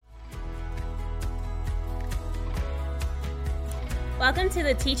Welcome to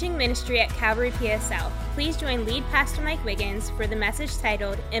the teaching ministry at Calvary PSL. Please join lead pastor Mike Wiggins for the message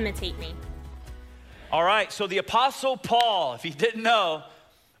titled, Imitate Me. All right, so the Apostle Paul, if you didn't know,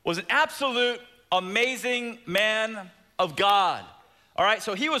 was an absolute amazing man of God. All right,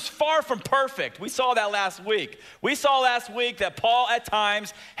 so he was far from perfect. We saw that last week. We saw last week that Paul at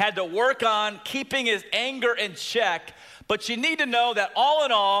times had to work on keeping his anger in check. But you need to know that all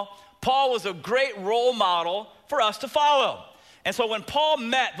in all, Paul was a great role model for us to follow. And so when Paul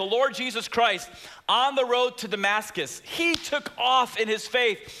met the Lord Jesus Christ on the road to Damascus, he took off in his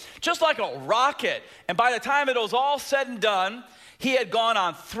faith just like a rocket. And by the time it was all said and done, he had gone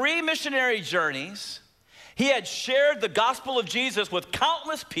on 3 missionary journeys. He had shared the gospel of Jesus with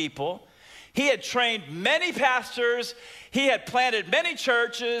countless people. He had trained many pastors. He had planted many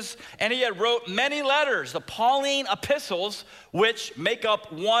churches, and he had wrote many letters, the Pauline epistles, which make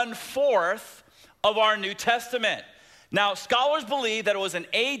up 1/4 of our New Testament. Now, scholars believe that it was in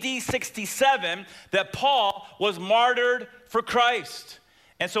AD 67 that Paul was martyred for Christ.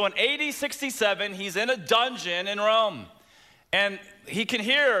 And so in AD 67, he's in a dungeon in Rome. And he can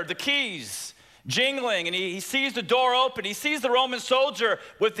hear the keys jingling, and he sees the door open. He sees the Roman soldier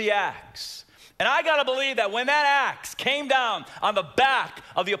with the axe. And I gotta believe that when that axe came down on the back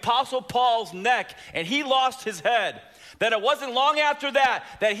of the Apostle Paul's neck and he lost his head, that it wasn't long after that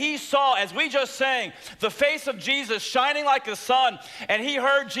he saw, as we just sang, the face of Jesus shining like the sun, and he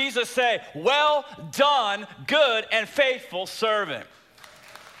heard Jesus say, "Well done, good and faithful servant."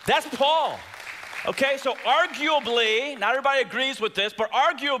 That's Paul. Okay, so arguably, not everybody agrees with this, but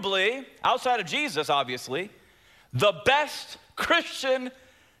arguably, outside of Jesus, obviously, the best Christian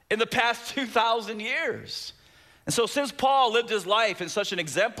in the past 2,000 years. And so since Paul lived his life in such an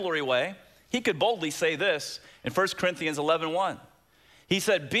exemplary way, he could boldly say this in 1 Corinthians 11:1. He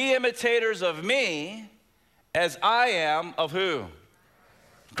said, "Be imitators of me as I am of" who?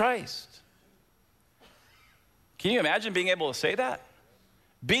 Christ. Can you imagine being able to say that?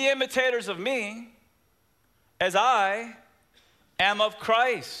 Be imitators of me as I am of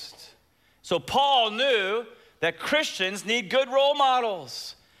Christ. So Paul knew that Christians need good role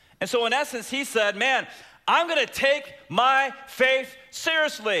models. And so in essence, he said, man, I'm gonna take my faith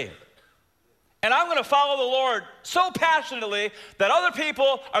seriously. And I'm gonna follow the Lord so passionately that other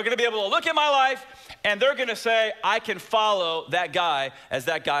people are gonna be able to look at my life and they're gonna say, I can follow that guy as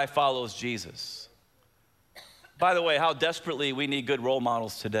that guy follows Jesus. By the way, how desperately we need good role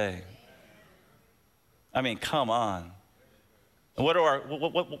models today. I mean, come on. And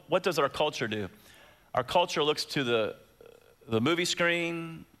what does our culture do? Our culture looks to the movie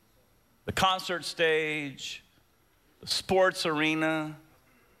screen, the concert stage, the sports arena,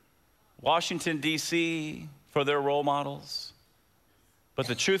 Washington, D.C. for their role models. But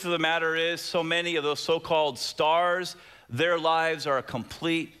the truth of the matter is, so many of those so-called stars, their lives are a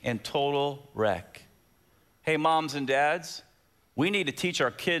complete and total wreck. Hey, moms and dads, we need to teach our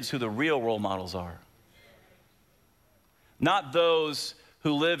kids who the real role models are. Not those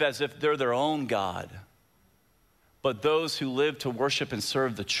who live as if they're their own God, but those who live to worship and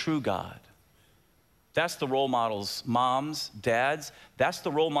serve the true God. That's the role models, moms, dads. That's the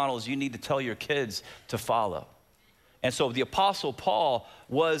role models you need to tell your kids to follow. And so the Apostle Paul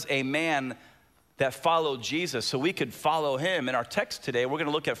was a man that followed Jesus, so we could follow him. In our text today, we're gonna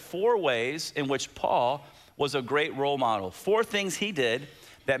look at 4 ways in which Paul was a great role model. 4 things he did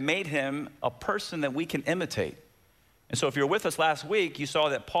that made him a person that we can imitate. And so if you were with us last week, you saw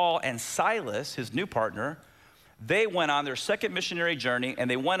that Paul and Silas, his new partner, they went on their 2nd missionary journey, and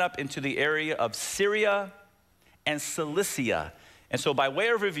they went up into the area of Syria and Cilicia. And so by way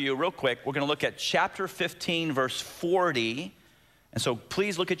of review, real quick, we're gonna look at chapter 15, verse 40. And so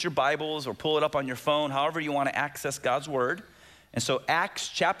please look at your Bibles or pull it up on your phone, however you wanna access God's word. And so Acts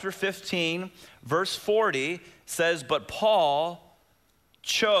chapter 15, verse 40 says, but Paul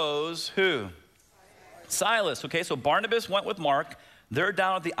chose who? Silas. Okay, so Barnabas went with Mark. They're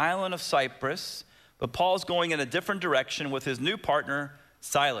down at the island of Cyprus. But Paul's going in a different direction with his new partner,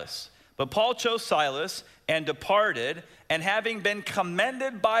 Silas. But Paul chose Silas and departed, and having been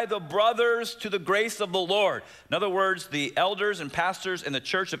commended by the brothers to the grace of the Lord. In other words, the elders and pastors in the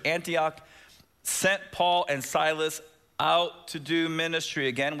church of Antioch sent Paul and Silas out to do ministry.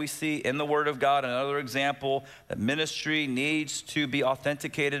 Again, we see in the Word of God another example that ministry needs to be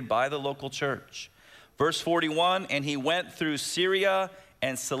authenticated by the local church. Verse 41, and he went through Syria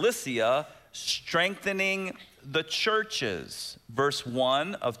and Cilicia, strengthening the churches. Verse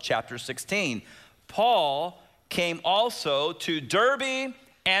 1 of chapter 16. Paul came also to Derbe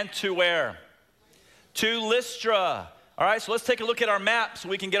and to where? To Lystra. All right, so let's take a look at our map so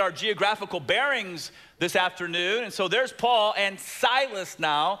we can get our geographical bearings this afternoon. And so there's Paul and Silas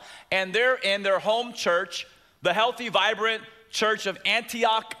now, and they're in their home church, the healthy, vibrant church of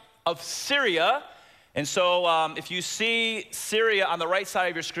Antioch of Syria. And so if you see Syria on the right side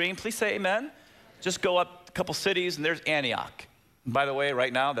of your screen, please say amen. Just go up a couple cities and there's Antioch. And by the way,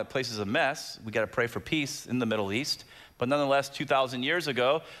 right now that place is a mess. We got to pray for peace in the Middle East. But nonetheless, 2,000 years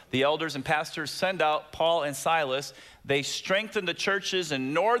ago, the elders and pastors send out Paul and Silas. They strengthen the churches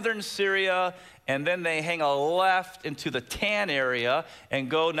in northern Syria, and then they hang a left into the Tan area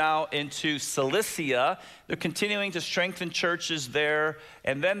and go now into Cilicia. They're continuing to strengthen churches there,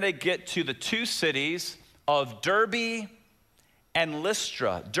 and then they get to the two cities of Derbe and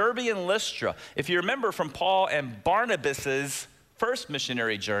Lystra. Derbe and Lystra. If you remember from Paul and Barnabas's first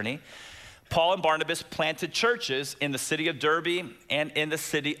missionary journey, Paul and Barnabas planted churches in the city of Derbe and in the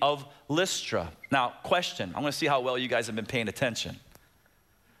city of Lystra. Now, question, I'm gonna see how well you guys have been paying attention.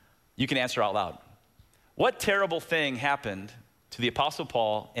 You can answer out loud. What terrible thing happened to the Apostle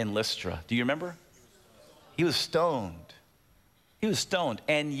Paul in Lystra? Do you remember? He was stoned. He was stoned,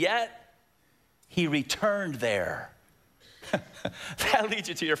 and yet he returned there. That leads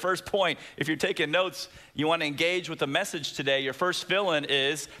you to your first point. If you're taking notes, you want to engage with the message today, your first fill-in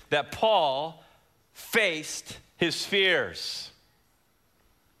is that Paul faced his fears.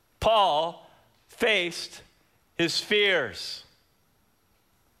 Paul faced his fears.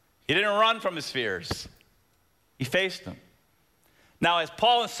 He didn't run from his fears. He faced them. Now, as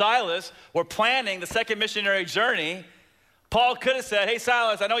Paul and Silas were planning the second missionary journey, Paul could have said, hey,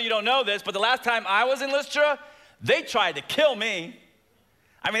 Silas, I know you don't know this, but the last time I was in Lystra, they tried to kill me.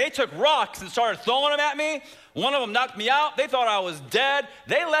 I mean, they took rocks and started throwing them at me. One of them knocked me out. They thought I was dead.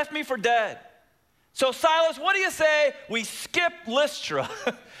 They left me for dead. So Silas, what do you say we skip Lystra?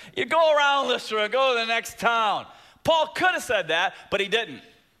 You go around Lystra, go to the next town. Paul could have said that, but he didn't.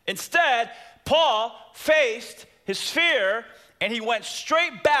 Instead, Paul faced his fear and he went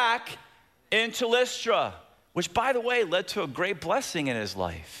straight back into Lystra, which, by the way, led to a great blessing in his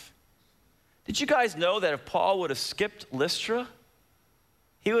life. Did you guys know that if Paul would have skipped Lystra,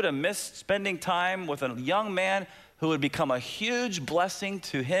 he would have missed spending time with a young man who would become a huge blessing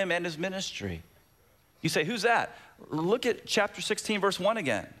to him and his ministry? You say, who's that? Look at chapter 16, verse 1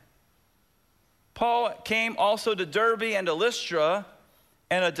 again. Paul came also to Derbe and to Lystra,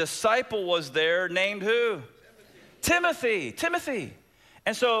 and a disciple was there named who? Timothy.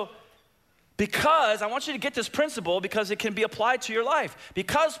 And so, because I want you to get this principle because it can be applied to your life.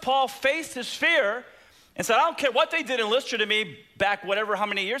 Because Paul faced his fear and said, I don't care what they did in Lystra to me back how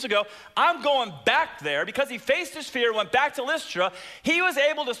many years ago, I'm going back there. Because he faced his fear, went back to Lystra, he was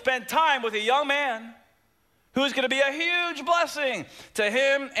able to spend time with a young man who is going to be a huge blessing to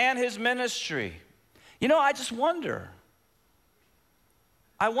him and his ministry. You know, I just wonder.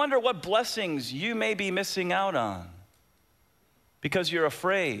 I wonder what blessings you may be missing out on because you're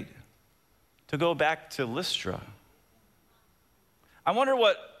afraid to go back to Lystra. I wonder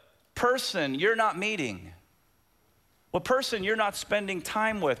what person you're not meeting, what person you're not spending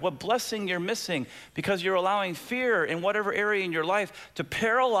time with, what blessing you're missing because you're allowing fear in whatever area in your life to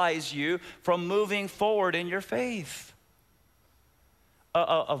paralyze you from moving forward in your faith.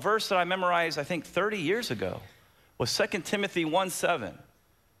 A verse that I memorized, I think 30 years ago was 2 Timothy 1:7.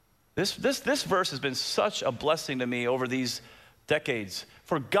 This verse has been such a blessing to me over these decades.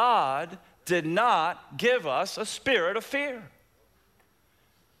 For God did not give us a spirit of fear,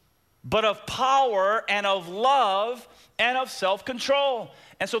 but of power and of love and of self-control.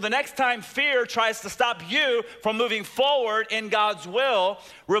 And so the next time fear tries to stop you from moving forward in God's will,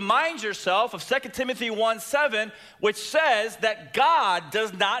 remind yourself of 2 Timothy 1:7, which says that God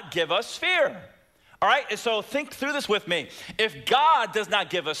does not give us fear. All right, and so think through this with me. If God does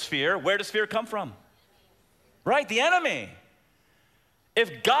not give us fear, where does fear come from? Right, the enemy.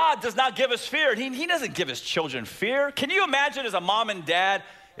 If God does not give us fear, he doesn't give his children fear. Can you imagine as a mom and dad,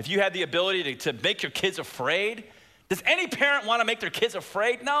 if you had the ability to make your kids afraid? Does any parent want to make their kids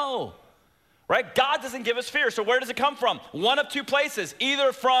afraid? No, right? God doesn't give us fear. So where does it come from? One of two places,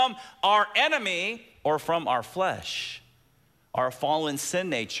 either from our enemy or from our flesh, our fallen sin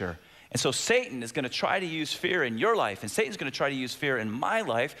nature. And so Satan is going to try to use fear in your life, and Satan's going to try to use fear in my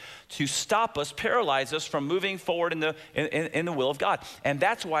life to stop us, paralyze us from moving forward in the will of God. And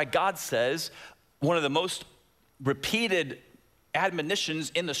that's why God says one of the most repeated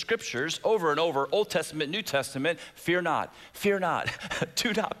admonitions in the scriptures over and over, Old Testament, New Testament, fear not,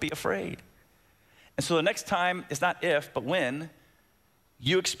 do not be afraid. And so the next time, it's not if, but when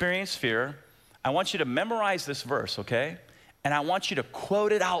you experience fear, I want you to memorize this verse, okay? And I want you to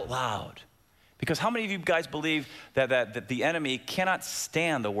quote it out loud Because how many of you guys believe that the enemy cannot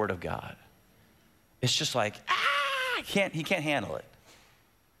stand the word of God? It's just like, he can't handle it.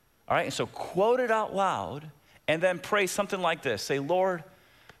 All right, and so quote it out loud and then pray something like this. Say, Lord,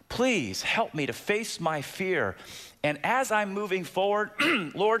 please help me to face my fear. And as I'm moving forward,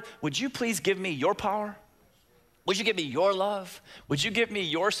 Lord, would you please give me your power? Would you give me your love? Would you give me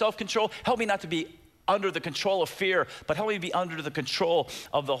your self-control? Help me not to be under the control of fear, but help me be under the control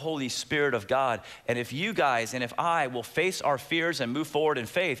of the Holy Spirit of God. And if you guys and if I will face our fears and move forward in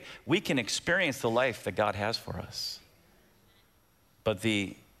faith, we can experience the life that God has for us. But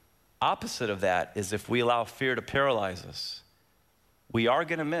the opposite of that is if we allow fear to paralyze us, we are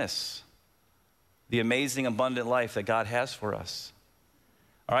going to miss the amazing, abundant life that God has for us.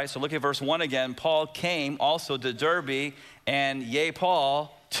 All right, so look at verse 1 again. Paul came also to Derbe, and yea,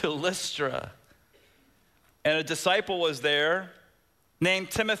 Paul, to Lystra. And a disciple was there named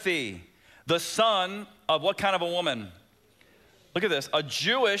Timothy, the son of what kind of a woman? Look at this, a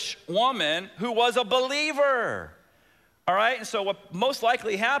Jewish woman who was a believer. All right, and so what most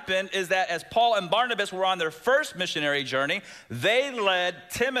likely happened is that as Paul and Barnabas were on their first missionary journey, they led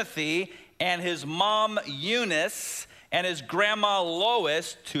Timothy and his mom Eunice and his grandma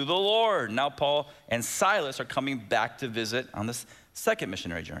Lois to the Lord. Now Paul and Silas are coming back to visit on this second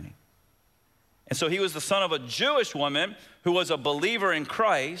missionary journey. And so he was the son of a Jewish woman who was a believer in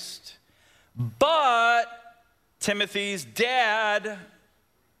Christ, but Timothy's dad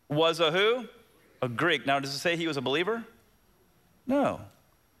was a who? A Greek. Now, does it say he was a believer? No.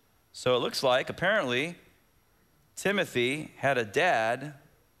 So it looks like, apparently, Timothy had a dad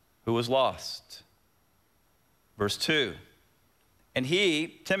who was lost. Verse 2. And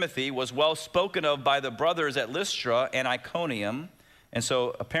he, Timothy, was well spoken of by the brothers at Lystra and Iconium. And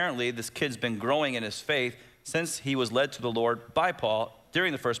so apparently this kid's been growing in his faith since he was led to the Lord by Paul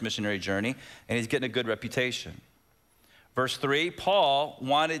during the first missionary journey, and he's getting a good reputation. Verse 3, Paul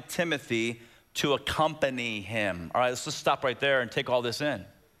wanted Timothy to accompany him. All right, let's just stop right there and take all this in.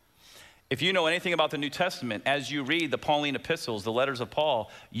 If you know anything about the New Testament, as you read the Pauline epistles, the letters of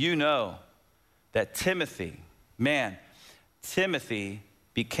Paul, you know that Timothy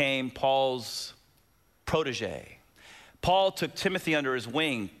became Paul's protege. Paul took Timothy under his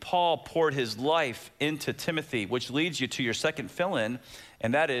wing. Paul poured his life into Timothy, which leads you to your second fill-in,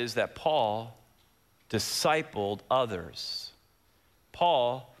 and that is that Paul discipled others.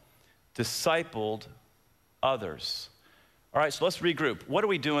 Paul discipled others. All right, so let's regroup. What are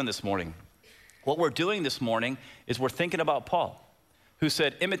we doing this morning? What we're doing this morning is we're thinking about Paul, who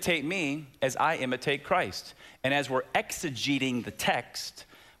said, imitate me as I imitate Christ. And as we're exegeting the text,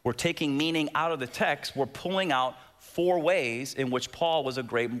 we're taking meaning out of the text, we're pulling out 4 ways in which Paul was a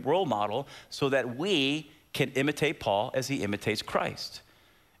great role model so that we can imitate Paul as he imitates Christ.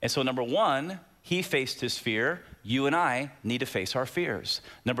 And so number 1, he faced his fear. You and I need to face our fears.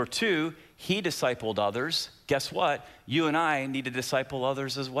 Number 2, he discipled others. Guess what? You and I need to disciple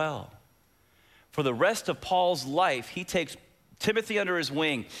others as well. For the rest of Paul's life, he takes Timothy under his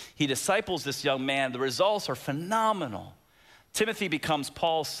wing. He disciples this young man. The results are phenomenal. Timothy becomes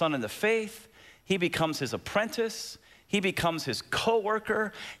Paul's son in the faith. He becomes his apprentice. He becomes his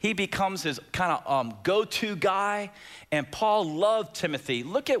co-worker. He becomes his kind of go-to guy. And Paul loved Timothy.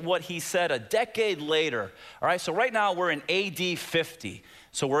 Look at what he said a decade later. All right, so right now we're in AD 50.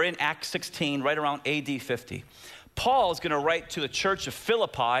 So we're in Acts 16, right around AD 50. Paul is going to write to the church of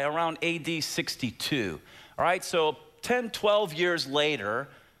Philippi around AD 62. All right, so 10, 12 years later,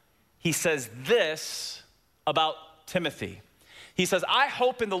 he says this about Timothy. He says, I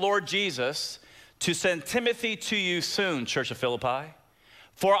hope in the Lord Jesus to send Timothy to you soon, Church of Philippi,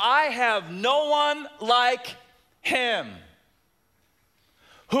 for I have no one like him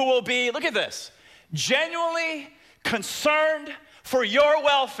who will be, look at this, genuinely concerned for your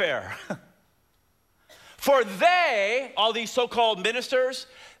welfare. For they, all these so-called ministers,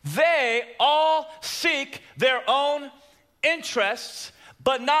 they all seek their own interests,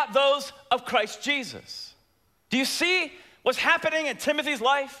 but not those of Christ Jesus. Do you see what's happening in Timothy's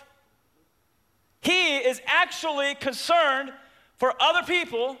life? He is actually concerned for other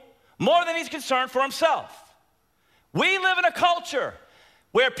people more than he's concerned for himself. We live in a culture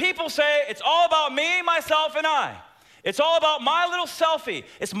where people say it's all about me, myself, and I. It's all about my little selfie.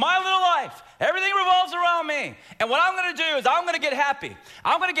 It's my little life. Everything revolves around me. And what I'm going to do is I'm going to get happy.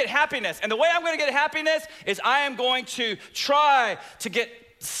 I'm going to get happiness. And the way I'm going to get happiness is I am going to try to get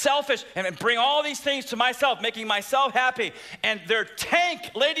selfish and bring all these things to myself, making myself happy. And their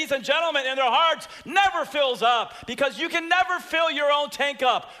tank, ladies and gentlemen, in their hearts never fills up, because you can never fill your own tank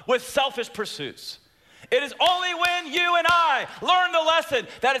up with selfish pursuits. It is only when you and I learn the lesson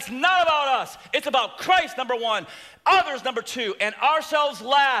that it's not about us. It's about Christ, number one, others, number two, and ourselves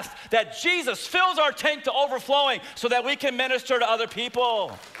last, that Jesus fills our tank to overflowing so that we can minister to other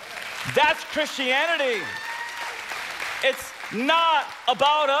people. That's Christianity. It's not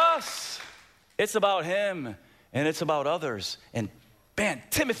about us. It's about him, and it's about others. And man,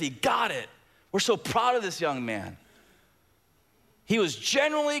 Timothy got it. We're so proud of this young man. He was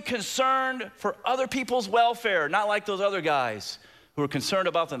genuinely concerned for other people's welfare, not like those other guys who were concerned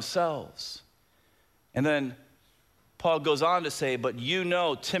about themselves. And then Paul goes on to say, but you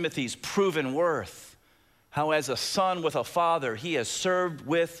know Timothy's proven worth, how as a son with a father, he has served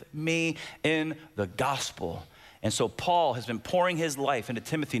with me in the gospel. And so Paul has been pouring his life into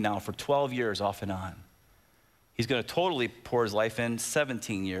Timothy now for 12 years off and on. He's going to totally pour his life in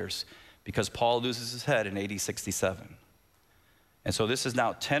 17 years because Paul loses his head in AD 67. And so this is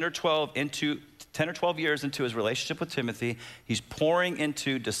now 10 or 12 years into his relationship with Timothy. He's pouring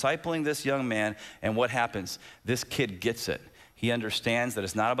into discipling this young man, and what happens? This kid gets it. He understands that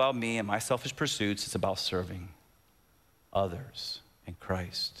it's not about me and my selfish pursuits, it's about serving others in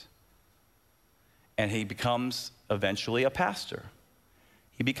Christ. And he becomes eventually a pastor.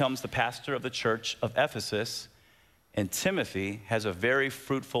 He becomes the pastor of the church of Ephesus, and Timothy has a very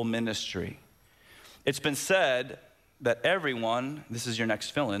fruitful ministry. It's been said that everyone, this is your next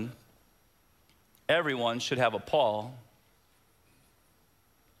fill-in, everyone should have a Paul,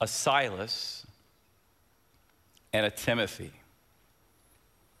 a Silas, and a Timothy.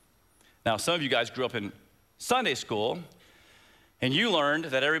 Now, some of you guys grew up in Sunday school, and you learned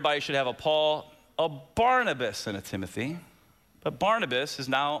that everybody should have a Paul, a Barnabas, and a Timothy. But Barnabas is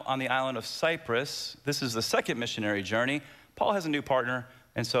now on the island of Cyprus. This is the second missionary journey. Paul has a new partner,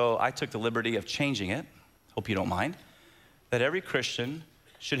 and so I took the liberty of changing it. Hope you don't mind. That every Christian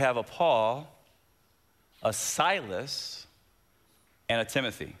should have a Paul, a Silas, and a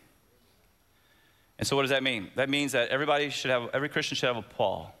Timothy. And so what does that mean? That means that every Christian should have a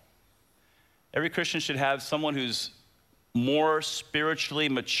Paul. Every Christian should have someone who's more spiritually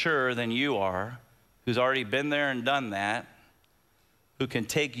mature than you are, who's already been there and done that, who can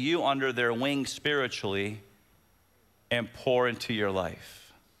take you under their wing spiritually and pour into your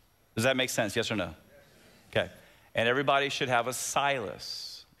life. Does that make sense, yes or no? Okay. And everybody should have a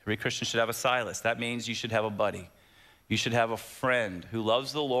Silas. Every Christian should have a Silas. That means you should have a buddy. You should have a friend who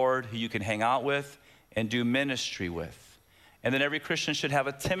loves the Lord, who you can hang out with and do ministry with. And then every Christian should have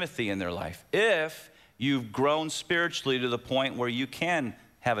a Timothy in their life, if you've grown spiritually to the point where you can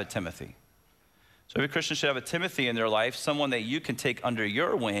have a Timothy. So every Christian should have a Timothy in their life, someone that you can take under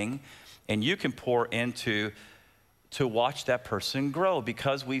your wing and you can pour into to watch that person grow,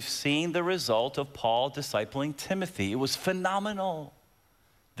 because we've seen the result of Paul discipling Timothy. It was phenomenal.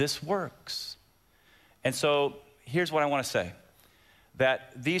 This works. And so here's what I want to say,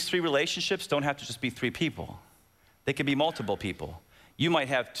 that these three relationships don't have to just be three people. They can be multiple people. You might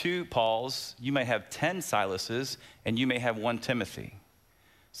have 2 Pauls, you might have 10 Silases, and you may have 1 Timothy.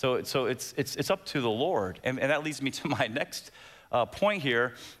 So it's up to the Lord. And that leads me to my next point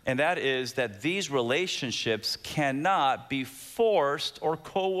here, and that is that these relationships cannot be forced or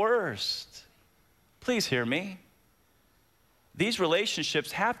coerced. Please hear me. These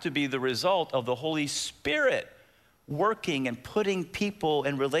relationships have to be the result of the Holy Spirit working and putting people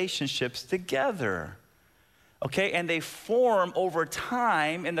and relationships together. Okay, and they form over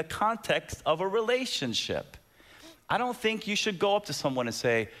time in the context of a relationship. I don't think you should go up to someone and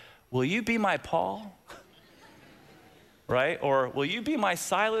say, will you be my Paul? Right? Or will you be my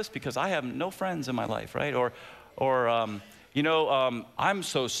Silas, because I have no friends in my life, right? Or I'm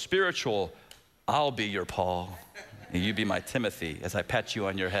so spiritual, I'll be your Paul, and you be my Timothy as I pat you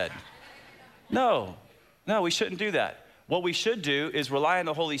on your head. No, we shouldn't do that. What we should do is rely on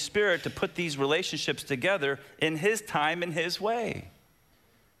the Holy Spirit to put these relationships together in his time and his way.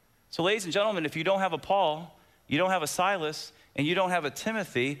 So ladies and gentlemen, if you don't have a Paul, you don't have a Silas, and you don't have a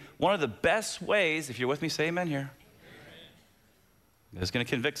Timothy, one of the best ways, if you're with me, say amen here. It's going to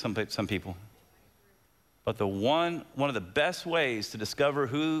convict some people. But one of the best ways to discover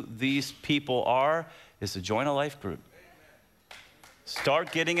who these people are is to join a life group.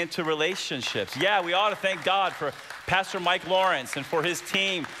 Start getting into relationships. Yeah, we ought to thank God for Pastor Mike Lawrence and for his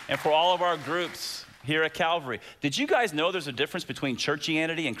team and for all of our groups here at Calvary. Did you guys know there's a difference between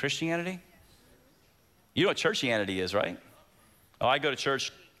churchianity and Christianity? You know what churchianity is, right? Oh, I go to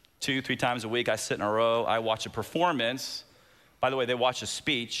church 2-3 times a week. I sit in a row. I watch a performance. By the way, they watch a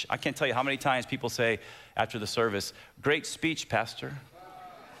speech. I can't tell you how many times people say after the service, great speech, Pastor. And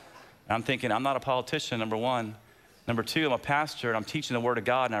I'm thinking, I'm not a politician, number one. Number two, I'm a pastor and I'm teaching the Word of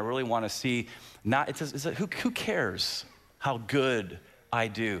God, and I really want to see, who cares how good I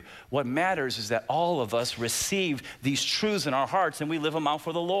do? What matters is that all of us receive these truths in our hearts and we live them out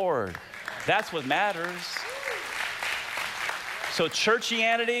for the Lord. That's what matters. So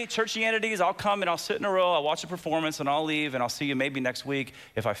churchianity is I'll come and I'll sit in a row, I'll watch a performance and I'll leave and I'll see you maybe next week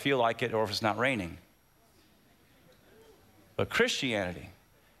if I feel like it or if it's not raining. But Christianity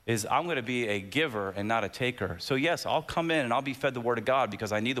is I'm going to be a giver and not a taker. So yes, I'll come in and I'll be fed the Word of God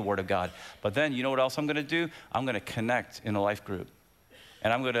because I need the Word of God. But then you know what else I'm going to do? I'm going to connect in a life group.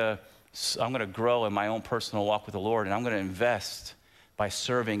 And I'm going to grow in my own personal walk with the Lord, and I'm going to invest by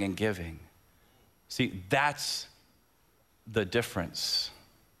serving and giving. See, that's the difference.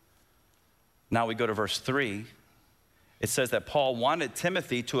 Now we go to verse 3. It says that Paul wanted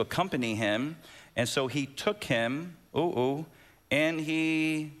Timothy to accompany him, and so he took him,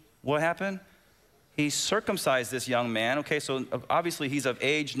 and what happened? He circumcised this young man. Okay, so obviously he's of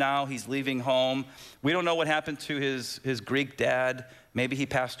age now. He's leaving home. We don't know what happened to his Greek dad. Maybe he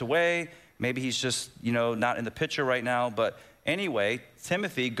passed away. Maybe he's just, not in the picture right now. But anyway,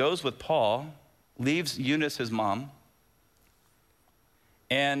 Timothy goes with Paul, leaves Eunice, his mom,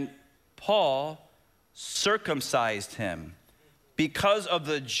 and Paul circumcised him because of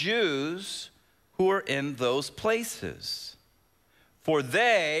the Jews who were in those places. For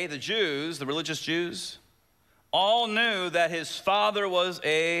they, the Jews, the religious Jews, all knew that his father was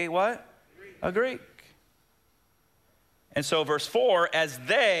a what? A Greek. And so verse 4, as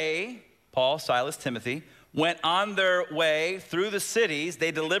they, Paul, Silas, Timothy, went on their way through the cities,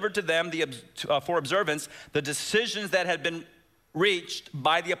 they delivered to them for observance the decisions that had been reached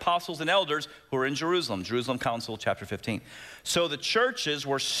by the apostles and elders who were in Jerusalem. Jerusalem Council, chapter 15. So the churches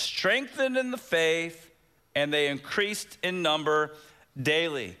were strengthened in the faith, and they increased in number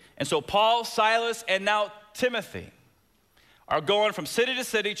daily. And so Paul, Silas, and now Timothy are going from city to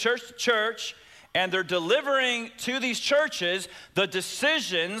city, church to church, and they're delivering to these churches the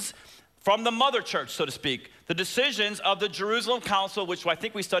decisions from the mother church, so to speak, the decisions of the Jerusalem Council, which I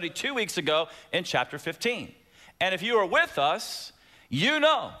think we studied 2 weeks ago in chapter 15. And if you are with us, you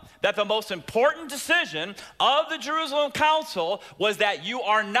know that the most important decision of the Jerusalem Council was that you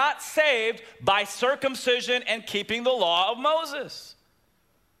are not saved by circumcision and keeping the law of Moses.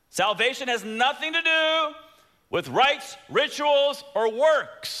 Salvation has nothing to do with rites, rituals, or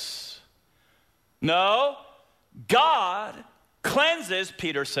works. No, God cleanses,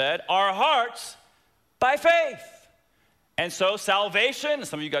 Peter said, our hearts by faith. And so salvation,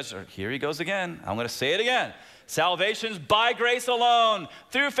 some of you guys are, here he goes again. I'm going to say it again. Salvation's by grace alone,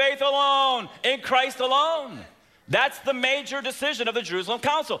 through faith alone, in Christ alone. That's the major decision of the Jerusalem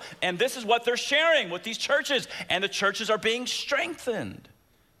Council. And this is what they're sharing with these churches. And the churches are being strengthened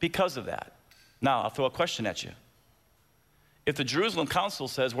because of that. Now, I'll throw a question at you. If the Jerusalem Council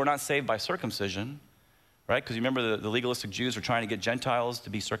says we're not saved by circumcision, right? Because you remember the legalistic Jews were trying to get Gentiles to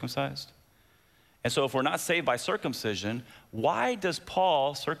be circumcised. And so if we're not saved by circumcision, why does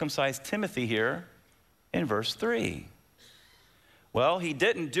Paul circumcise Timothy here in verse 3? Well, he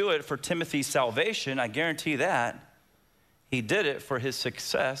didn't do it for Timothy's salvation, I guarantee that. He did it for his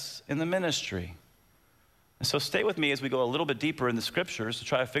success in the ministry. And so stay with me as we go a little bit deeper in the scriptures to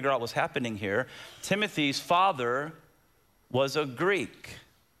try to figure out what's happening here. Timothy's father was a Greek.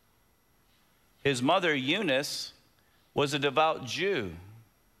 His mother, Eunice, was a devout Jew.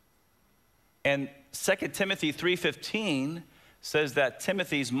 And 2 Timothy 3:15 says that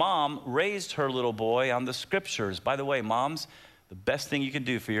Timothy's mom raised her little boy on the scriptures. By the way, moms, the best thing you can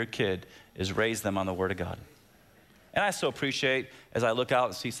do for your kid is raise them on the Word of God. And I so appreciate, as I look out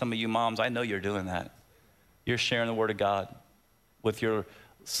and see some of you moms, I know you're doing that. You're sharing the Word of God with your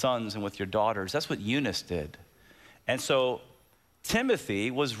sons and with your daughters. That's what Eunice did. And so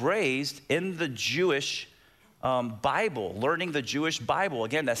Timothy was raised in the Jewish Bible, learning the Jewish Bible.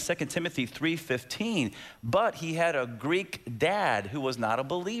 Again, that's 2 Timothy 3:15. But he had a Greek dad who was not a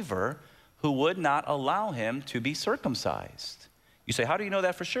believer, who would not allow him to be circumcised. You say, how do you know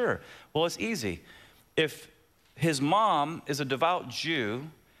that for sure? Well, it's easy. If his mom is a devout Jew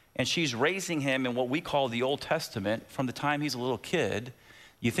and she's raising him in what we call the Old Testament from the time he's a little kid,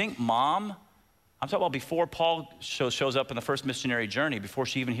 you think mom, I'm talking about before Paul shows up in the first missionary journey, before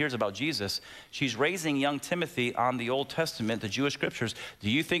she even hears about Jesus, she's raising young Timothy on the Old Testament, the Jewish scriptures. Do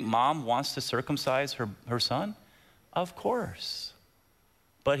you think mom wants to circumcise her son? Of course.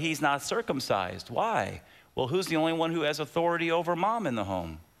 But he's not circumcised. Why? Well, who's the only one who has authority over mom in the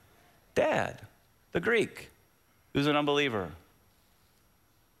home? Dad, the Greek, who's an unbeliever.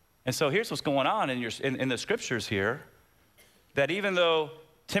 And so here's what's going on in the scriptures here, that even though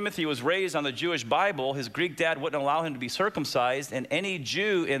Timothy was raised on the Jewish Bible, his Greek dad wouldn't allow him to be circumcised, and any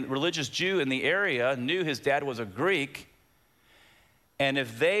religious Jew in the area knew his dad was a Greek. And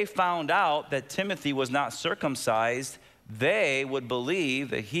if they found out that Timothy was not circumcised, they would believe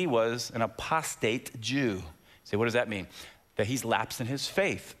that he was an apostate Jew. Say, what does that mean? That he's lapsed in his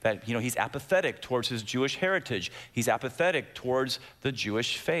faith, that he's apathetic towards his Jewish heritage. He's apathetic towards the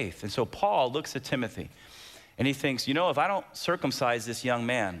Jewish faith. And so Paul looks at Timothy and he thinks, if I don't circumcise this young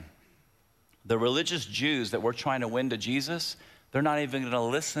man, the religious Jews that we're trying to win to Jesus, they're not even going to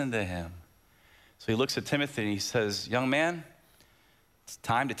listen to him. So he looks at Timothy and he says, young man, it's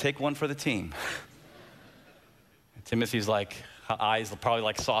time to take one for the team. Timothy's eyes probably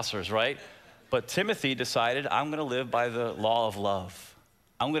like saucers, right? But Timothy decided, I'm going to live by the law of love.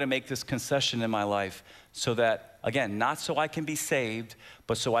 I'm going to make this concession in my life so that, again, not so I can be saved,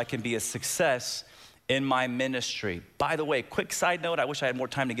 but so I can be a success in my ministry. By the way, quick side note, I wish I had more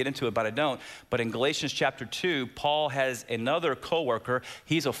time to get into it, but I don't. But in Galatians chapter 2, Paul has another coworker.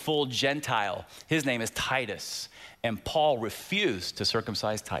 He's a full Gentile. His name is Titus. And Paul refused to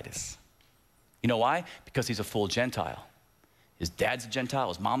circumcise Titus. You know why? Because he's a full Gentile. His dad's a Gentile,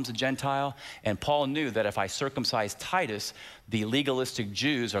 his mom's a Gentile, and Paul knew that if I circumcised Titus, the legalistic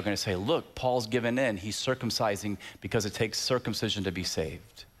Jews are going to say, look, Paul's given in, he's circumcising because it takes circumcision to be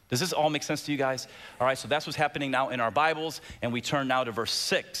saved. Does this all make sense to you guys? All right, so that's what's happening now in our Bibles, and we turn now to verse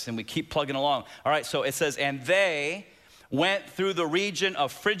 6, and we keep plugging along. All right, so it says, and they went through the region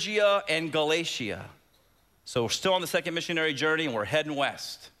of Phrygia and Galatia. So we're still on the second missionary journey, and we're heading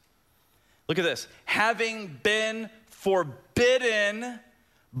west. Look at this. Having been forbidden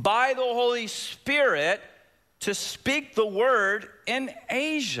by the Holy Spirit to speak the word in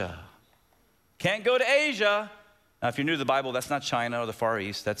Asia. Can't go to Asia. Now, if you're new to the Bible, that's not China or the Far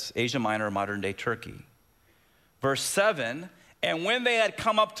East. That's Asia Minor or modern-day Turkey. Verse 7, and when they had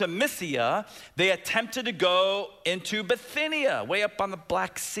come up to Mysia, they attempted to go into Bithynia, way up on the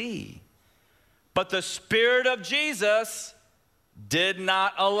Black Sea. But the Spirit of Jesus did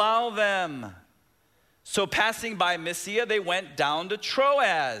not allow them. So passing by Mysia, they went down to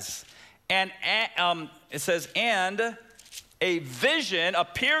Troas. And it says, and a vision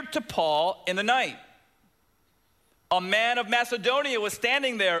appeared to Paul in the night. A man of Macedonia was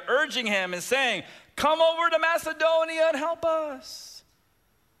standing there, urging him and saying, come over to Macedonia and help us.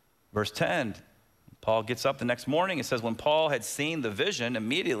 Verse 10, Paul gets up the next morning. It says, when Paul had seen the vision,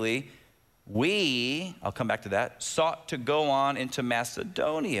 immediately I'll come back to that, sought to go on into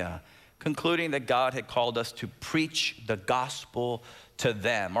Macedonia, concluding that God had called us to preach the gospel to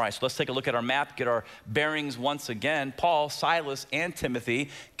them. All right, so let's take a look at our map, get our bearings once again. Paul, Silas, and Timothy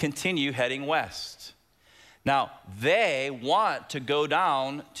continue heading west. Now, they want to go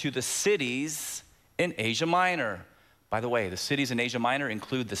down to the cities in Asia Minor. By the way, the cities in Asia Minor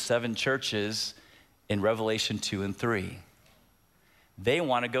include the 7 churches in Revelation 2 and 3. They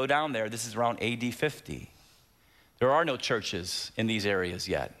want to go down there. This is around AD 50. There are no churches in these areas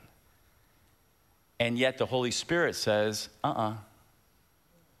yet. And yet the Holy Spirit says,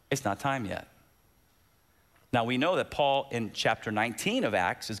 it's not time yet. Now we know that Paul in chapter 19 of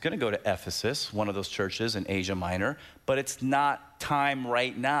Acts is going to go to Ephesus, one of those churches in Asia Minor, but it's not time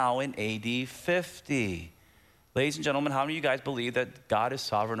right now in AD 50. Ladies and gentlemen, how many of you guys believe that God is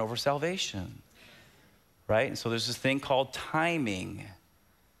sovereign over salvation? Right? And so there's this thing called timing,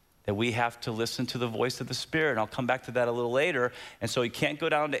 that we have to listen to the voice of the Spirit. And I'll come back to that a little later. And so you can't go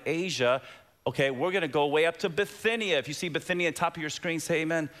down to Asia. Okay, we're going to go way up to Bithynia. If you see Bithynia on top of your screen, say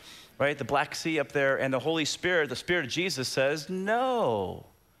amen. Right? The Black Sea up there. And the Holy Spirit, the Spirit of Jesus says no.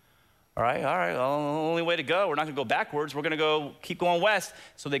 All right, well, the only way to go, we're not going to go backwards. We're going to keep going west.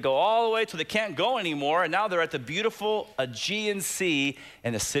 So they go all the way till they can't go anymore. And now they're at the beautiful Aegean Sea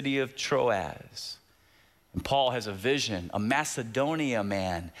in the city of Troas. And Paul has a vision, a Macedonia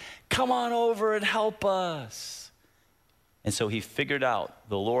man. Come on over and help us. And so he figured out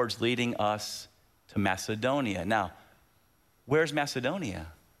the Lord's leading us to Macedonia. Now, where's Macedonia?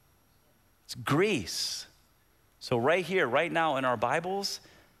 It's Greece. So right here, right now in our Bibles,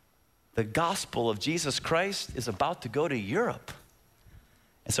 the gospel of Jesus Christ is about to go to Europe.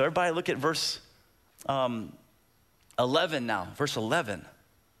 And so everybody look at verse 11 now, verse 11.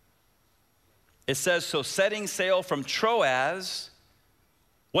 It says, so setting sail from Troas,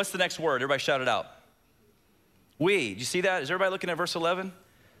 what's the next word? Everybody shout it out. We. Do you see that? Is everybody looking at verse 11?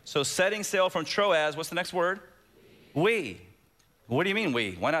 So setting sail from Troas, what's the next word? We. What do you mean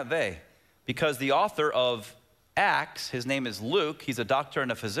we? Why not they? Because the author of Acts, his name is Luke, he's a doctor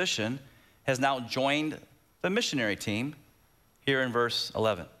and a physician, has now joined the missionary team here in verse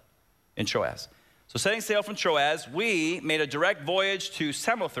 11 in Troas. So setting sail from Troas, we made a direct voyage to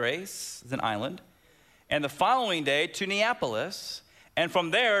Samothrace, it's an island, and the following day to Neapolis, and from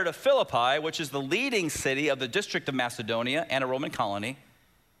there to Philippi, which is the leading city of the district of Macedonia and a Roman colony.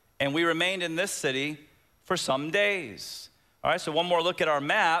 And we remained in this city for some days. All right, so one more look at our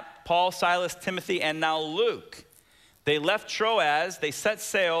map. Paul, Silas, Timothy, and now Luke. They left Troas, they set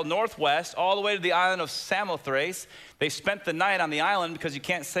sail northwest all the way to the island of Samothrace. They spent the night on the island because you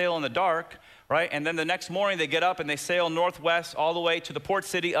can't sail in the dark, right? And then the next morning they get up and they sail northwest all the way to the port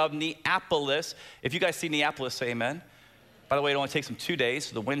city of Neapolis. If you guys see Neapolis, say amen. By the way, it only takes them 2 days,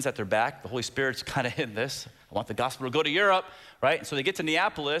 so the wind's at their back. The Holy Spirit's kind of in this. I want the gospel to go to Europe, right? And so they get to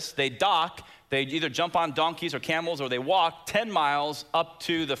Neapolis, they dock, they either jump on donkeys or camels or they walk 10 miles up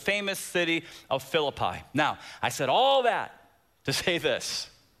to the famous city of Philippi. Now, I said all that to say this,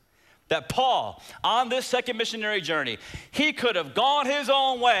 that Paul, on this second missionary journey, he could have gone his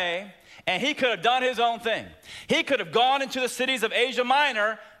own way and he could have done his own thing. He could have gone into the cities of Asia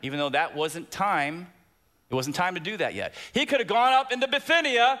Minor, even though that wasn't time. It wasn't time to do that yet. He could have gone up into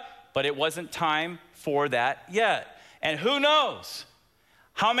Bithynia, but it wasn't time for that yet. And who knows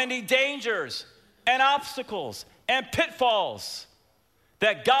how many dangers and obstacles and pitfalls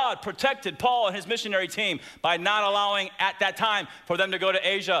that God protected Paul and his missionary team by not allowing at that time for them to go to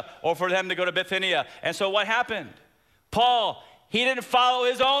Asia or for them to go to Bithynia. And so what happened? Paul, he didn't follow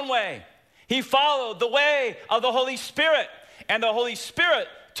his own way. He followed the way of the Holy Spirit. And the Holy Spirit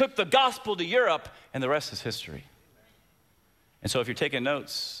took the gospel to Europe, and the rest is history. And so if you're taking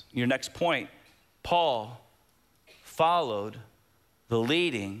notes, your next point, Paul followed the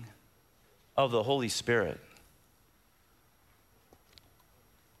leading of the Holy Spirit.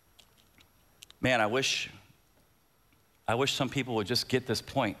 Man, I wish some people would just get this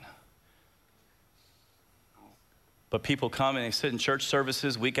point. But people come and they sit in church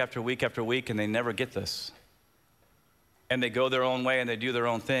services week after week after week, and they never get this. And they go their own way and they do their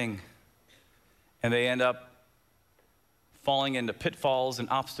own thing. And they end up falling into pitfalls and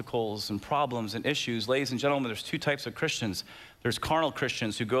obstacles and problems and issues. Ladies and gentlemen, there's two types of Christians. There's carnal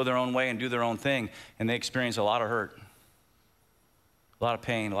Christians who go their own way and do their own thing, and they experience a lot of hurt, a lot of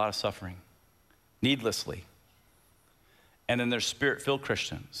pain, a lot of suffering, needlessly. And then there's Spirit-filled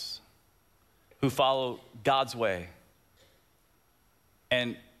Christians who follow God's way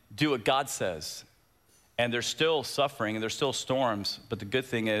and do what God says. And there's still suffering and there's still storms, but the good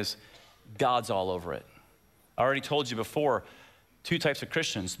thing is God's all over it. I already told you before, two types of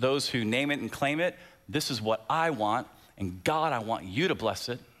Christians. Those who name it and claim it. This is what I want, and God, I want you to bless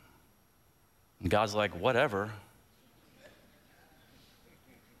it. And God's like, whatever.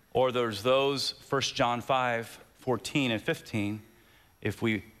 Or there's those, 1 John 5:14 and 15, if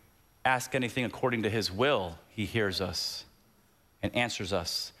we ask anything according to his will, he hears us and answers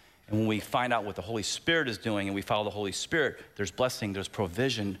us. And when we find out what the Holy Spirit is doing and we follow the Holy Spirit, there's blessing, there's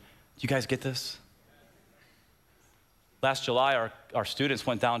provision. Do you guys get this? Last July, our students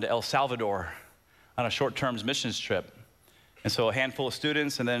went down to El Salvador on a short-term missions trip. And so a handful of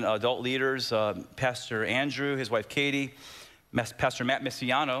students and then adult leaders, Pastor Andrew, his wife Katie, Pastor Matt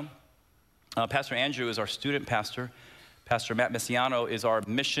Messiano. Pastor Andrew is our student pastor. Pastor Matt Messiano is our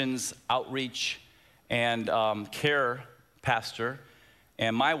missions, outreach, and care pastor.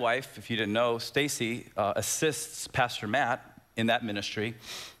 And my wife, if you didn't know, Stacy, assists Pastor Matt in that ministry.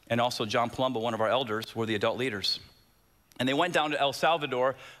 And also John Palumbo, one of our elders, were the adult leaders. And they went down to El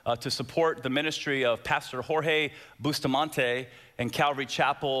Salvador to support the ministry of Pastor Jorge Bustamante and Calvary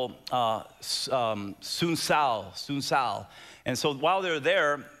Chapel Sunsal. And so while they're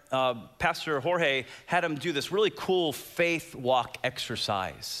there, Pastor Jorge had them do this really cool faith walk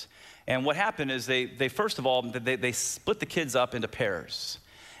exercise. And what happened is they first of all, they split the kids up into pairs.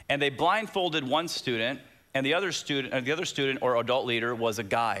 And they blindfolded one student, and the other student or adult leader was a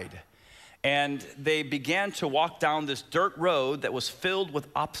guide. And they began to walk down this dirt road that was filled with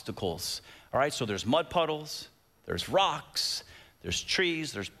obstacles. All right, so there's mud puddles, there's rocks, there's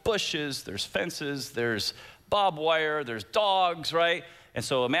trees, there's bushes, there's fences, there's barbed wire, there's dogs, right? And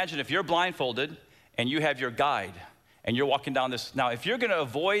so imagine if you're blindfolded and you have your guide and you're walking down this. Now, if you're going to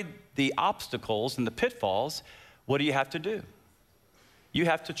avoid the obstacles and the pitfalls, what do you have to do? You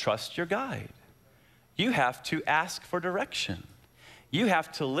have to trust your guide. You have to ask for direction. You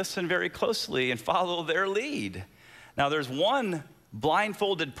have to listen very closely and follow their lead. Now, there's one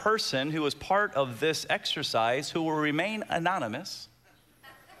blindfolded person who was part of this exercise who will remain anonymous.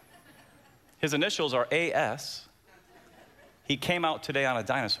 His initials are AS. He came out today on a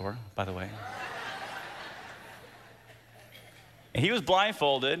dinosaur, by the way. And he was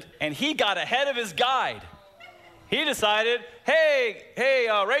blindfolded, and he got ahead of his guide. He decided, hey,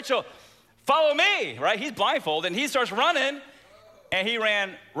 Rachel, follow me, right? He's blindfolded, and he starts running, and he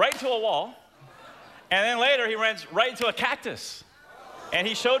ran right into a wall. And then later, he ran right into a cactus. And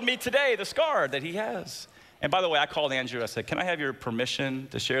he showed me today the scar that he has. And by the way, I called Andrew. I said, can I have your permission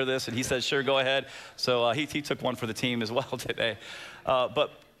to share this? And he said, sure, go ahead. So he took one for the team as well today.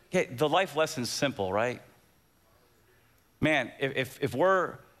 But okay, the life lesson's simple, right? Man, if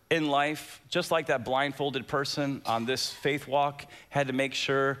we're in life, just like that blindfolded person on this faith walk had to make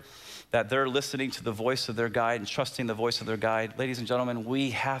sure that they're listening to the voice of their guide and trusting the voice of their guide. Ladies and gentlemen,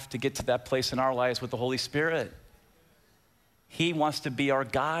 we have to get to that place in our lives with the Holy Spirit. He wants to be our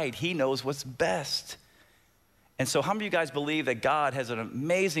guide. He knows what's best. And so how many of you guys believe that God has an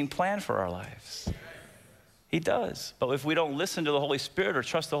amazing plan for our lives? He does. But if we don't listen to the Holy Spirit or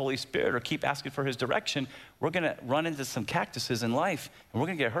trust the Holy Spirit or keep asking for his direction, we're going to run into some cactuses in life and we're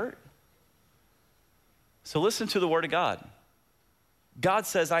going to get hurt. So listen to the word of God. God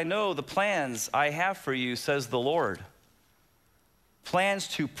says, I know the plans I have for you, says the Lord. Plans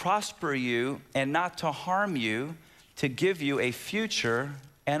to prosper you and not to harm you, to give you a future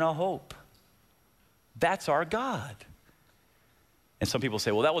and a hope. That's our God. And some people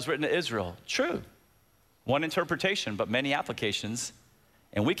say, well, that was written to Israel. True. One interpretation, but many applications.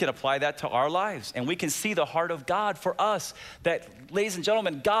 And we can apply that to our lives. And we can see the heart of God for us. That, ladies and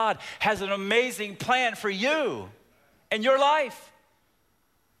gentlemen, God has an amazing plan for you and your life.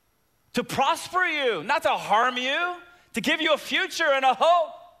 To prosper you, not to harm you, to give you a future and a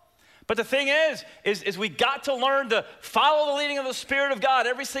hope. But the thing is we got to learn to follow the leading of the Spirit of God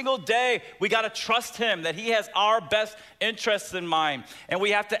every single day. We got to trust him that he has our best interests in mind. And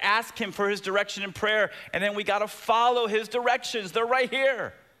we have to ask him for his direction in prayer. And then we got to follow his directions. They're right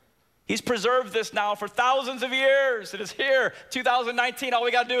here. He's preserved this now for thousands of years. It is here, 2019. All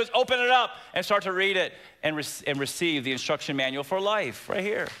we got to do is open it up and start to read it and receive the instruction manual for life right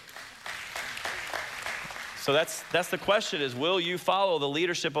here. So that's the question is, will you follow the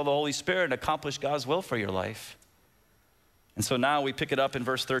leadership of the Holy Spirit and accomplish God's will for your life? And so now we pick it up in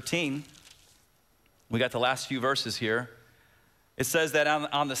verse 13. We got the last few verses here. It says that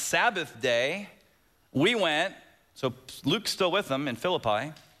on the Sabbath day, we went, so Luke's still with them in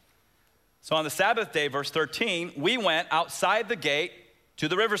Philippi. So on the Sabbath day, verse 13, we went outside the gate to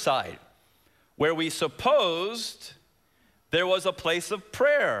the riverside, where we supposed there was a place of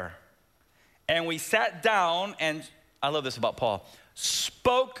prayer. And we sat down and, I love this about Paul,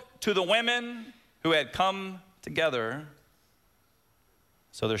 spoke to the women who had come together.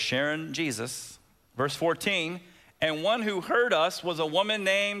 So they're sharing Jesus. Verse 14, and one who heard us was a woman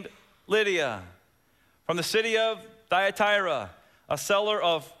named Lydia from the city of Thyatira, a seller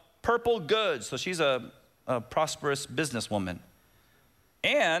of purple goods. So she's a prosperous businesswoman.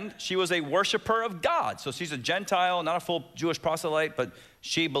 And she was a worshiper of God. So she's a Gentile, not a full Jewish proselyte, but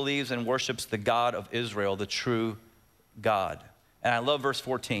she believes and worships the God of Israel, the true God. And I love verse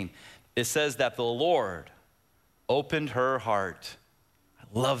 14. It says that the Lord opened her heart.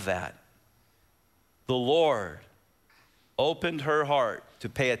 I love that. The Lord opened her heart to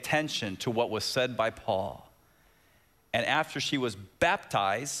pay attention to what was said by Paul. And after she was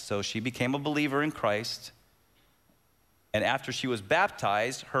baptized, so she became a believer in Christ, and after she was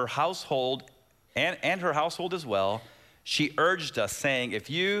baptized, her household, and her household as well, she urged us, saying, if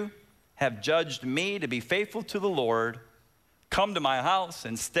you have judged me to be faithful to the Lord, come to my house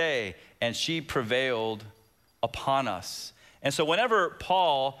and stay. And she prevailed upon us. And so whenever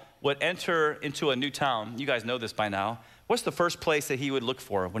Paul would enter into a new town, you guys know this by now, what's the first place that he would look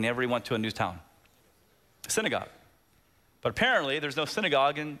for whenever he went to a new town? A synagogue. But apparently there's no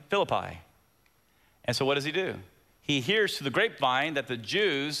synagogue in Philippi. And so what does he do? He hears through the grapevine that the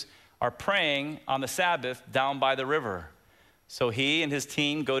Jews are praying on the Sabbath down by the river. So he and his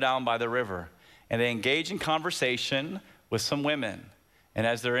team go down by the river and they engage in conversation with some women. And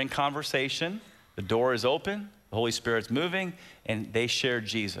as they're in conversation, the door is open, the Holy Spirit's moving, and they share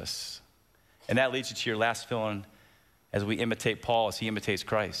Jesus. And that leads you to your last fill-in as we imitate Paul as he imitates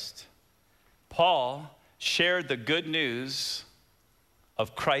Christ. Paul shared the good news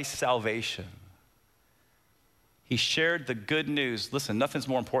of Christ's salvation. He shared the good news. Listen, nothing's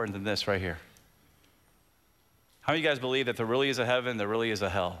more important than this right here. How many of you guys believe that there really is a heaven, there really is a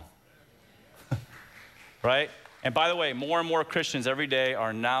hell? Right? And by the way, more and more Christians every day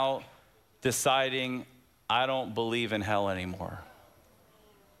are now deciding, I don't believe in hell anymore.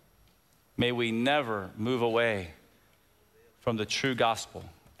 May we never move away from the true gospel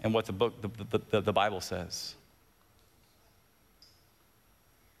and what the Bible says.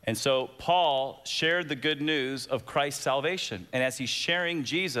 And so Paul shared the good news of Christ's salvation. And as he's sharing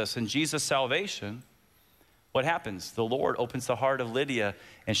Jesus and Jesus' salvation, what happens? The Lord opens the heart of Lydia,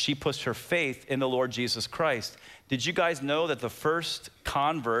 and she puts her faith in the Lord Jesus Christ. Did you guys know that the first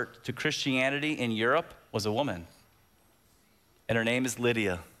convert to Christianity in Europe was a woman? And her name is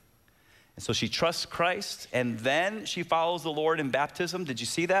Lydia. And so she trusts Christ, and then she follows the Lord in baptism. Did you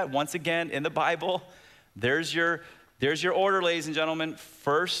see that? Once again, in the Bible, there's your order, ladies and gentlemen.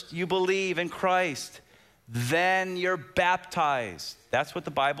 First, you believe in Christ. Then you're baptized. That's what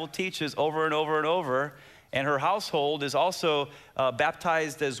the Bible teaches over and over and over. And her household is also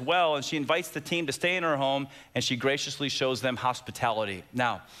baptized as well. And she invites the team to stay in her home, and she graciously shows them hospitality.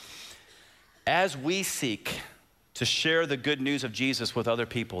 Now, as we seek to share the good news of Jesus with other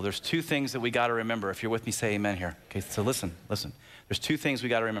people, there's two things that we got to remember. If you're with me, say amen here. Okay, so listen. There's two things we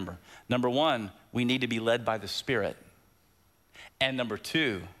got to remember. Number one, we need to be led by the Spirit. And number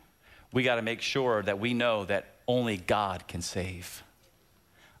two, we got to make sure that we know that only God can save.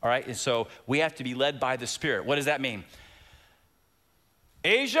 All right, and so we have to be led by the Spirit. What does that mean?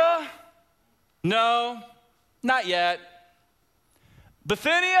 Asia? No, not yet.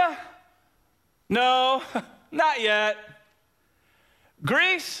 Bithynia? No, not yet.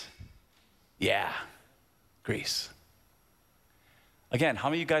 Greece? Yeah, Greece. Again, how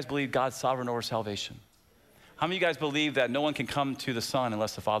many of you guys believe God's sovereign over salvation? How many of you guys believe that no one can come to the Son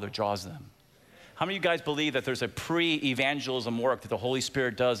unless the Father draws them? How many of you guys believe that there's a pre-evangelism work that the Holy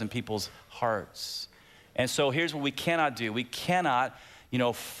Spirit does in people's hearts? And so here's what we cannot do. We cannot,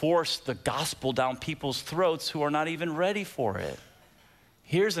 force the gospel down people's throats who are not even ready for it.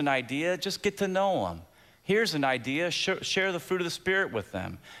 Here's an idea, just get to know them. Here's an idea, share the fruit of the Spirit with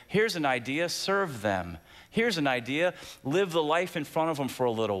them. Here's an idea, serve them. Here's an idea, live the life in front of them for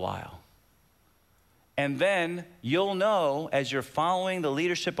a little while. And then you'll know, as you're following the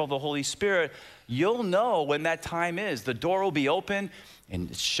leadership of the Holy Spirit, you'll know when that time is. The door will be open,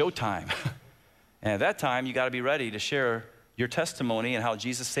 and it's showtime. And at that time, you got to be ready to share your testimony and how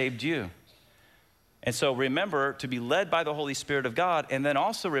Jesus saved you. And so remember to be led by the Holy Spirit of God, and then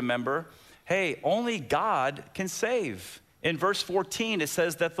also remember, hey, only God can save. In verse 14, it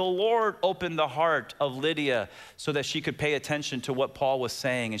says that the Lord opened the heart of Lydia so that she could pay attention to what Paul was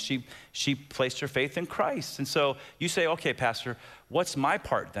saying, and she placed her faith in Christ. And so you say, okay, Pastor, what's my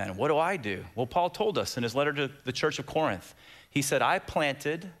part then? What do I do? Well, Paul told us in his letter to the church of Corinth. He said, I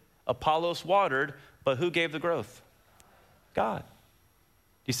planted, Apollos watered, but who gave the growth? God.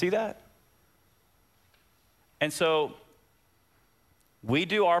 Do you see that? And so we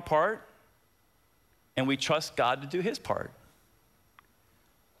do our part, and we trust God to do his part.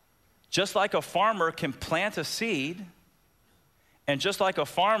 Just like a farmer can plant a seed, and just like a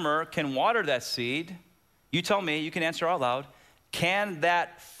farmer can water that seed, you tell me, you can answer out loud, can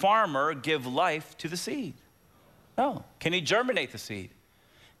that farmer give life to the seed? No. Can he germinate the seed?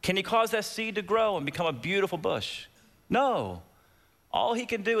 Can he cause that seed to grow and become a beautiful bush? No. All he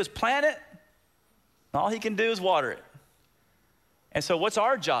can do is plant it. All he can do is water it. And so what's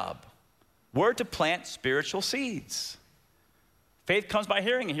our job? We're to plant spiritual seeds. Faith comes by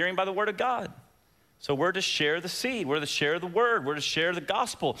hearing, and hearing by the word of God. So we're to share the seed. We're to share the word. We're to share the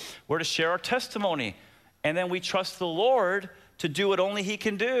gospel. We're to share our testimony. And then we trust the Lord to do what only he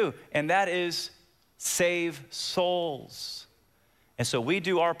can do, and that is save souls. And so we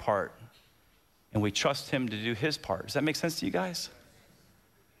do our part, and we trust him to do his part. Does that make sense to you guys?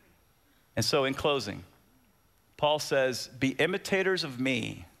 And so in closing, Paul says, be imitators of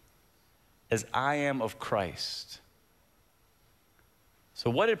me as I am of Christ. So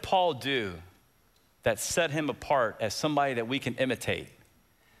what did Paul do that set him apart as somebody that we can imitate?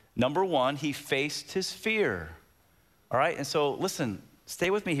 Number one, he faced his fear. All right, and so listen, stay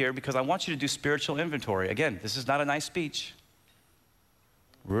with me here because I want you to do spiritual inventory. Again, this is not a nice speech.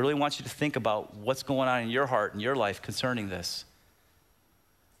 I really want you to think about what's going on in your heart and your life concerning this.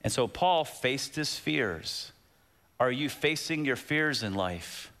 And so Paul faced his fears. Are you facing your fears in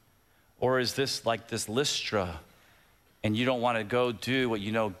life? Or is this like this Lystra and you don't want to go do what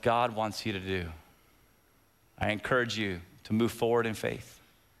you know God wants you to do? I encourage you to move forward in faith.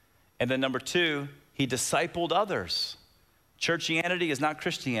 And then number two, he discipled others. Churchianity is not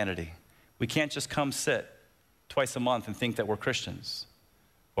Christianity. We can't just come sit twice a month and think that we're Christians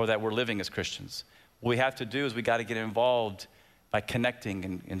or that we're living as Christians. What we have to do is we got to get involved by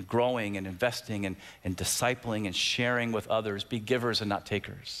connecting and growing and investing and discipling and sharing with others. Be givers and not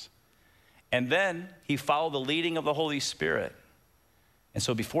takers. And then he followed the leading of the Holy Spirit. And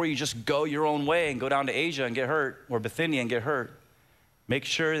so before you just go your own way and go down to Asia and get hurt, or Bithynia and get hurt, make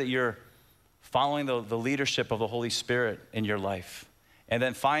sure that you're following the leadership of the Holy Spirit in your life. And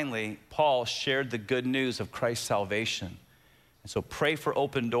then finally, Paul shared the good news of Christ's salvation And so pray for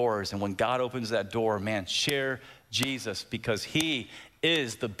open doors. And when God opens that door, man, share Jesus, because he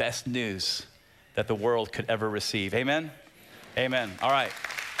is the best news that the world could ever receive. Amen? Amen. All right.